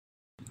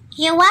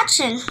You're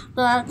watching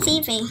World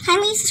TV.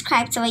 Kindly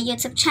subscribe to our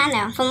YouTube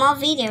channel for more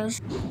videos.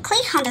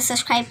 Click on the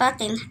subscribe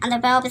button and the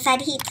bell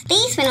beside it.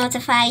 These will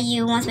notify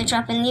you once we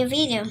drop a new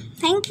video.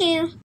 Thank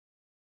you.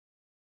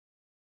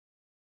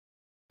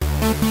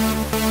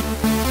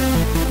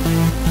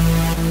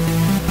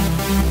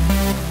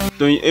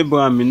 Toyin,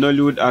 a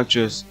Nollywood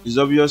actress, is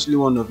obviously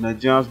one of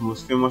Nigeria's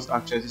most famous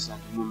actresses at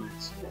the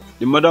moment.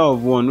 The mother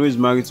of one who is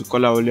married to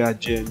Kolawole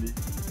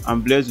Ajayemi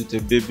and blessed with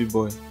a baby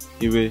boy,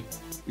 Ire,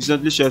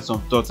 recently shared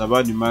some thoughts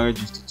about the marriage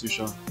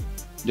institution.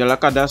 The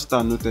Alakada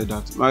star noted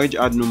that marriage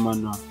had no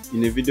manual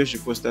in a video she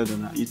posted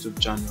on her YouTube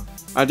channel,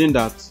 adding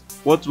that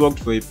what worked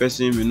for a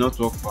person may not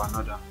work for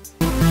another.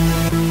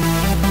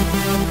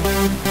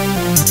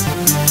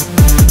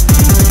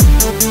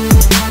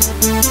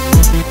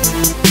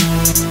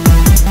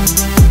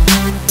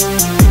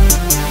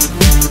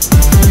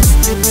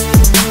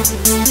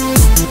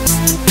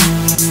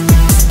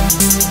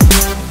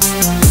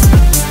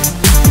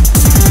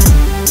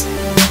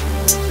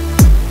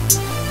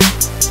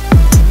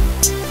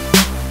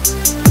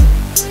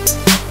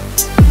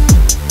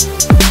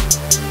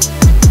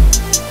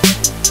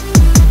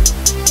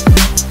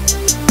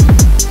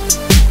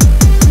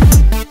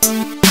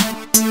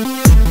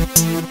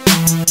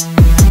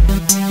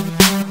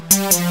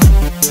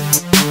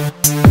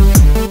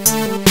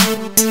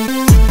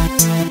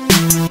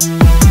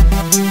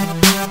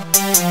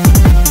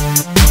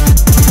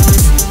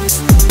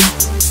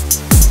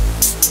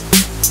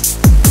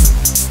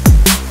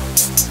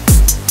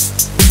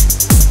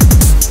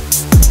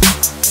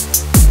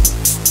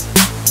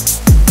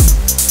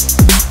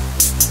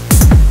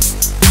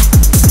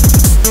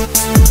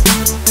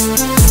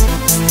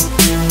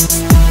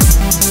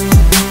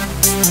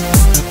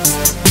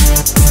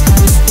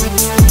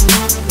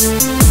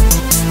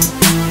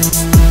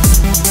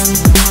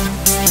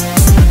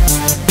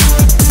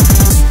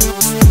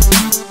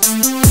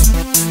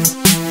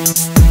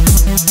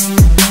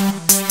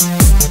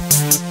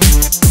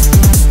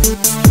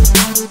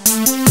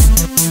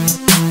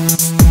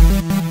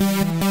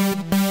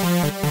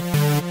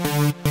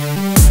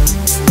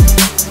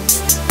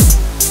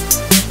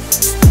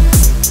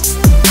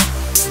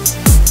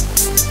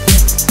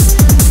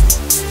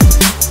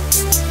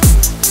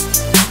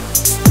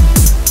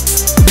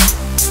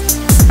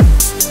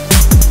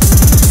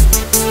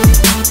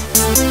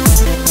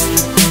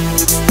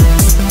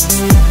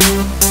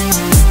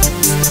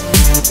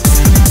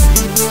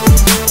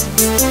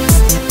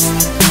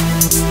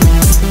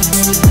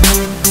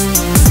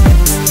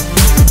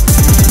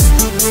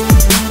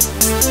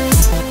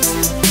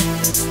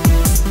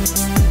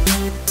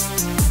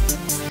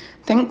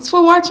 Thanks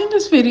for watching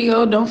this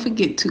video. Don't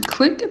forget to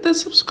click the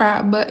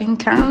subscribe button,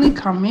 kindly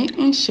comment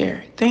and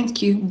share.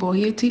 Thank you,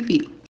 Boya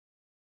TV.